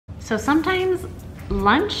So sometimes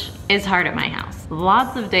lunch is hard at my house.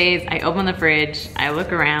 Lots of days I open the fridge, I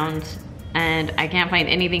look around, and I can't find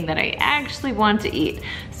anything that I actually want to eat.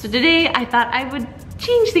 So today I thought I would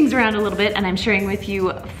change things around a little bit, and I'm sharing with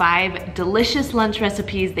you 5 delicious lunch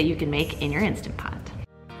recipes that you can make in your Instant Pot.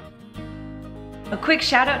 A quick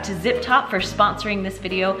shout out to Zip Top for sponsoring this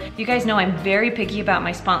video. You guys know I'm very picky about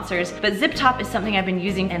my sponsors, but Zip Top is something I've been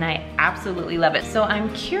using and I absolutely love it. So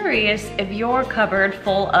I'm curious if your cupboard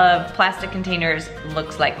full of plastic containers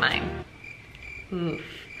looks like mine. Oof.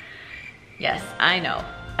 Yes, I know.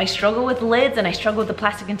 I struggle with lids and I struggle with the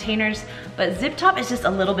plastic containers, but Zip Top is just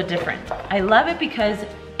a little bit different. I love it because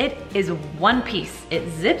it is one piece. It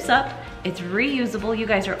zips up. It's reusable. You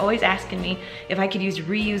guys are always asking me if I could use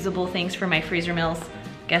reusable things for my freezer meals.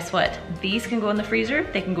 Guess what? These can go in the freezer,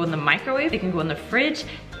 they can go in the microwave, they can go in the fridge,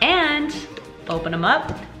 and open them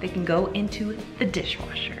up, they can go into the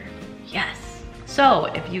dishwasher. Yes. So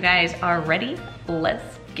if you guys are ready,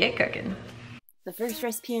 let's get cooking. The first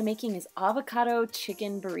recipe I'm making is avocado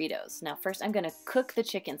chicken burritos. Now first I'm gonna cook the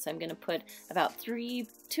chicken, so I'm gonna put about 2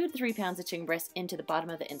 to 3 pounds of chicken breast into the bottom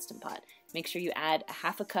of the Instant Pot. Make sure you add a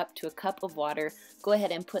half a cup to a cup of water. Go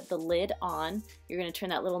ahead and put the lid on. You're gonna turn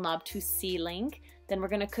that little knob to sealing. Then we're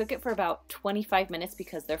gonna cook it for about 25 minutes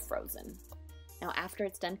because they're frozen. Now after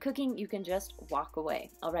it's done cooking, you can just walk away.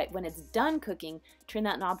 All right, when it's done cooking, turn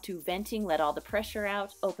that knob to venting, let all the pressure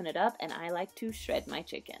out, open it up, and I like to shred my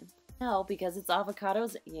chicken. Now, because it's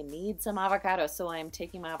avocados, you need some avocado, so I'm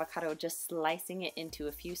taking my avocado, just slicing it into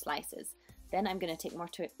a few slices. Then I'm gonna take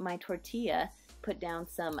my tortilla, put down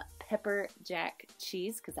some pepper jack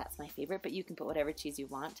cheese, because that's my favorite, but you can put whatever cheese you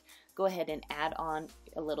want. Go ahead and add on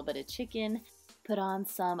a little bit of chicken, put on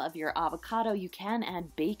some of your avocado. You can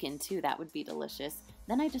add bacon too, that would be delicious.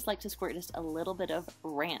 Then I just like to squirt just a little bit of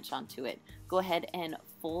ranch onto it. Go ahead and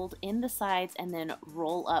fold in the sides and then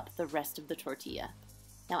roll up the rest of the tortilla.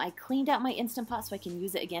 Now I cleaned out my Instant Pot so I can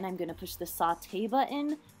use it again. I'm gonna push the saute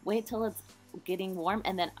button, wait till it's getting warm,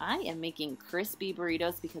 and then I am making crispy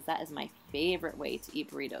burritos because that is my favorite way to eat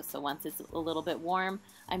burritos. So once it's a little bit warm,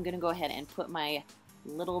 I'm gonna go ahead and put my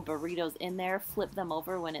little burritos in there, flip them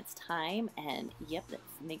over when it's time, and yep, that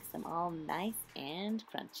makes them all nice and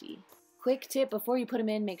crunchy. Quick tip, before you put them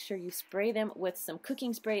in, make sure you spray them with some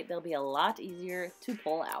cooking spray. They'll be a lot easier to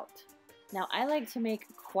pull out. Now I like to make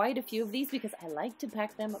quite a few of these because I like to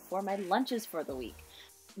pack them for my lunches for the week.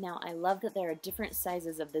 Now I love that there are different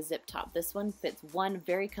sizes of the Zip Top. This one fits one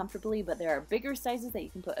very comfortably, but there are bigger sizes that you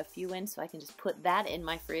can put a few in, so I can just put that in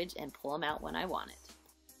my fridge and pull them out when I want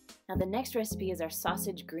it. Now the next recipe is our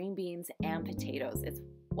sausage, green beans, and potatoes. It's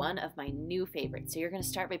one of my new favorites. So you're gonna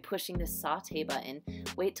start by pushing the saute button,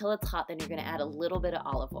 wait till it's hot, then you're gonna add a little bit of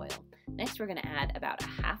olive oil. Next we're gonna add about a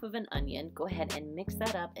half of an onion. Go ahead and mix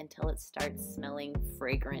that up until it starts smelling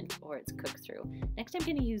fragrant or it's cooked through. Next I'm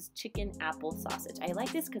gonna use chicken apple sausage. I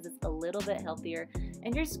like this because it's a little bit healthier,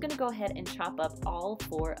 and you're just gonna go ahead and chop up all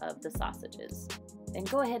 4 of the sausages. Then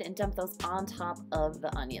go ahead and dump those on top of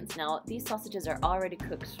the onions. Now these sausages are already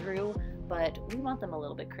cooked through, but we want them a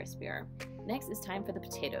little bit crispier. Next is time for the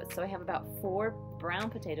potatoes. So I have about 4 brown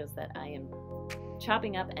potatoes that I am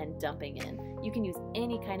chopping up and dumping in. You can use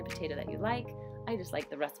any kind of potato that you like. I just like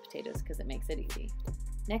the russet potatoes because it makes it easy.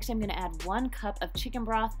 Next I'm gonna add 1 cup of chicken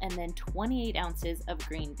broth and then 28 ounces of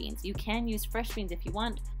green beans. You can use fresh beans if you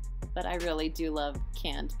want, but I really do love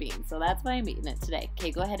canned beans, so that's why I'm eating it today.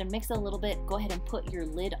 Okay, go ahead and mix it a little bit. Go ahead and put your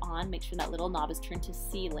lid on. Make sure that little knob is turned to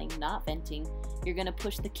sealing, not venting. You're gonna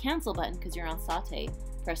push the cancel button because you're on saute.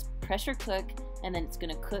 Press pressure cook, and then it's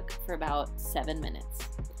gonna cook for about 7 minutes.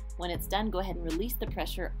 When it's done, go ahead and release the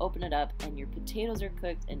pressure, open it up, and your potatoes are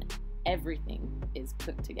cooked and everything is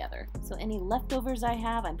cooked together. So any leftovers I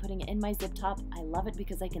have, I'm putting it in my Zip Top. I love it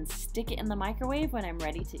because I can stick it in the microwave when I'm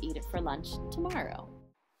ready to eat it for lunch tomorrow.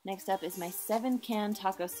 Next up is my 7-can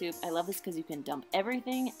taco soup. I love this because you can dump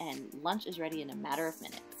everything and lunch is ready in a matter of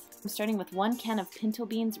minutes. I'm starting with 1 can of pinto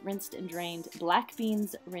beans rinsed and drained, black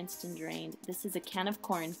beans rinsed and drained. This is a can of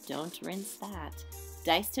corn, don't rinse that.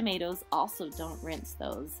 Diced tomatoes, also don't rinse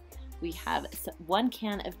those. We have 1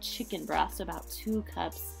 can of chicken broth, so about 2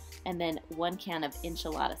 cups, and then 1 can of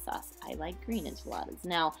enchilada sauce. I like green enchiladas.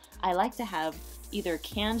 Now, I like to have either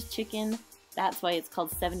canned chicken, that's why it's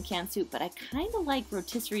called 7-can soup, but I kind of like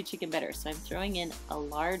rotisserie chicken better, so I'm throwing in a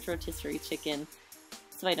large rotisserie chicken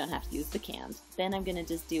so I don't have to use the canned. Then I'm gonna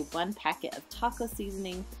just do 1 packet of taco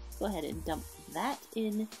seasoning. Go ahead and dump that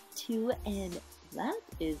in too, and that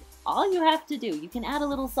is all you have to do. You can add a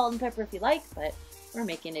little salt and pepper if you like, but we're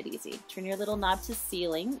making it easy. Turn your little knob to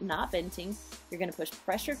sealing, not venting. You're gonna push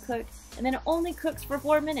pressure cook, and then it only cooks for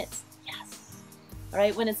 4 minutes. Yes! All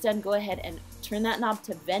right, when it's done, go ahead and turn that knob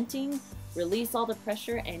to venting, release all the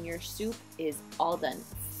pressure, and your soup is all done.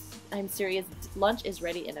 I'm serious, lunch is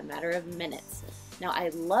ready in a matter of minutes. Now I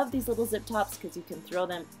love these little zip tops because you can throw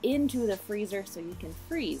them into the freezer so you can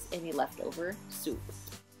freeze any leftover soup.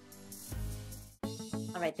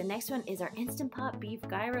 All right, the next one is our Instant Pot beef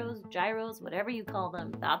gyros, whatever you call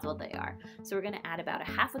them, that's what they are. So we're gonna add about a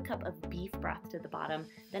half a cup of beef broth to the bottom.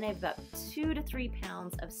 Then I have about 2 to 3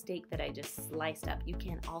 pounds of steak that I just sliced up. You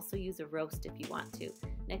can also use a roast if you want to.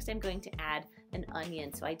 Next, I'm going to add an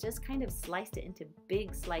onion. So I just kind of sliced it into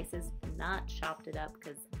big slices, not chopped it up,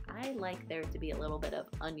 because I like there to be a little bit of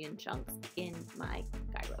onion chunks in my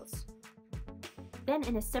gyros. Then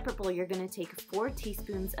in a separate bowl, you're going to take 4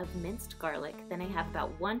 teaspoons of minced garlic. Then I have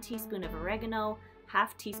about 1 teaspoon of oregano,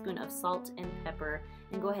 half teaspoon of salt and pepper,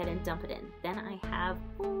 and go ahead and dump it in. Then I have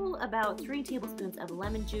about 3 tablespoons of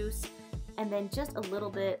lemon juice, and then just a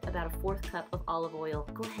little bit, about a 1/4 cup of olive oil.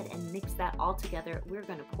 Go ahead and mix that all together. We're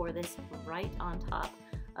going to pour this right on top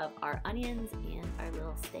of our onions and our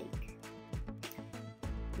little steak.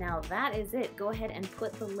 Now that is it. Go ahead and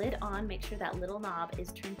put the lid on. Make sure that little knob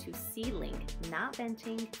is turned to sealing, not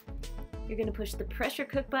venting. You're gonna push the pressure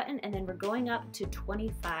cook button, and then we're going up to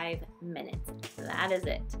 25 minutes. That is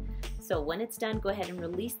it. So when it's done, go ahead and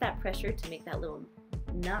release that pressure to make that little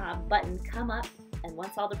knob button come up. And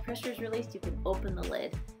once all the pressure is released, you can open the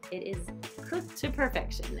lid. It is cooked to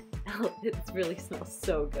perfection. Oh, it really smells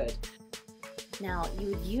so good. Now, you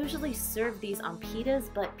would usually serve these on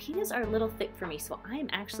pitas, but pitas are a little thick for me, so I'm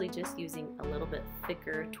actually just using a little bit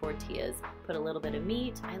thicker tortillas. Put a little bit of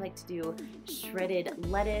meat. I like to do shredded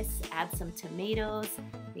lettuce, add some tomatoes,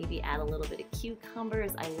 maybe add a little bit of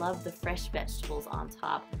cucumbers. I love the fresh vegetables on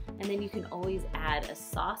top. And then you can always add a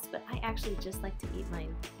sauce, but I actually just like to eat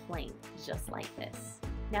mine plain, just like this.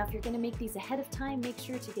 Now, if you're gonna make these ahead of time, make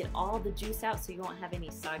sure to get all the juice out so you won't have any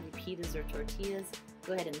soggy pitas or tortillas.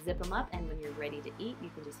 Go ahead and zip them up, and when you're ready to eat, you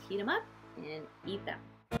can just heat them up and eat them.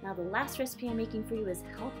 Now, the last recipe I'm making for you is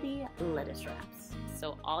healthy lettuce wraps.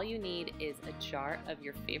 So all you need is a jar of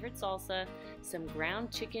your favorite salsa, some ground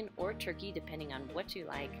chicken or turkey, depending on what you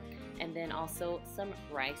like, and then also some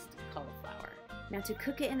riced cauliflower. Now to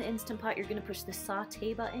cook it in the Instant Pot, you're gonna push the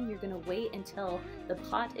saute button. You're gonna wait until the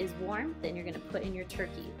pot is warm, then you're gonna put in your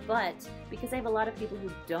turkey. But because I have a lot of people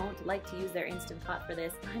who don't like to use their Instant Pot for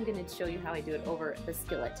this, I'm gonna show you how I do it over the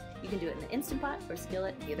skillet. You can do it in the Instant Pot or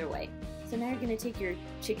skillet, either way. So now you're gonna take your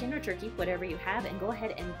chicken or turkey, whatever you have, and go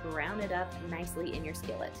ahead and brown it up nicely in your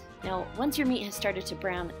skillet. Now, once your meat has started to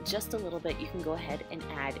brown just a little bit, you can go ahead and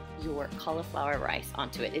add your cauliflower rice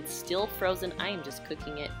onto it. It's still frozen. I am just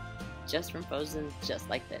cooking it just from frozen, just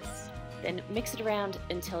like this. Then mix it around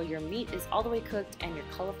until your meat is all the way cooked and your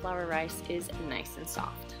cauliflower rice is nice and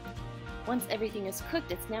soft. Once everything is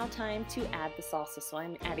cooked, it's now time to add the salsa. So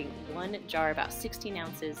I'm adding 1 jar, about 16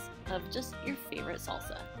 ounces of just your favorite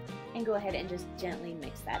salsa. And go ahead and just gently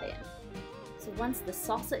mix that in. So once the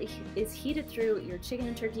salsa is heated through, your chicken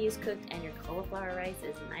and turkey is cooked, and your cauliflower rice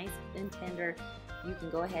is nice and tender, you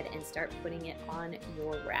can go ahead and start putting it on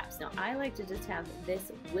your wraps. Now I like to just have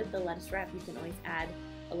this with the lettuce wrap. You can always add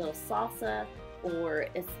a little salsa or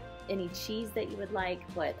any cheese that you would like,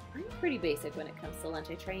 but I'm pretty basic when it comes to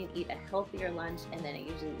lunch. I try and eat a healthier lunch, and then I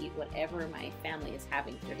usually eat whatever my family is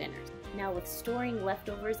having for dinner. Now with storing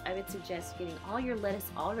leftovers, I would suggest getting all your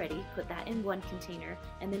lettuce all ready, put that in one container,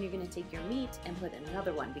 and then you're gonna take your meat and put in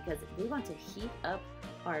another one, because we want to heat up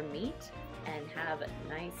our meat and have a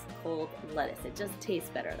nice cold lettuce. It just tastes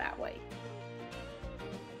better that way.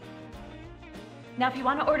 Now if you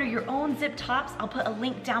want to order your own zip tops, I'll put a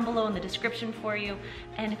link down below in the description for you.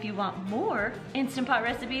 And if you want more Instant Pot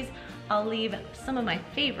recipes, I'll leave some of my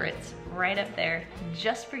favorites right up there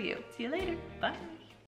just for you. See you later. Bye.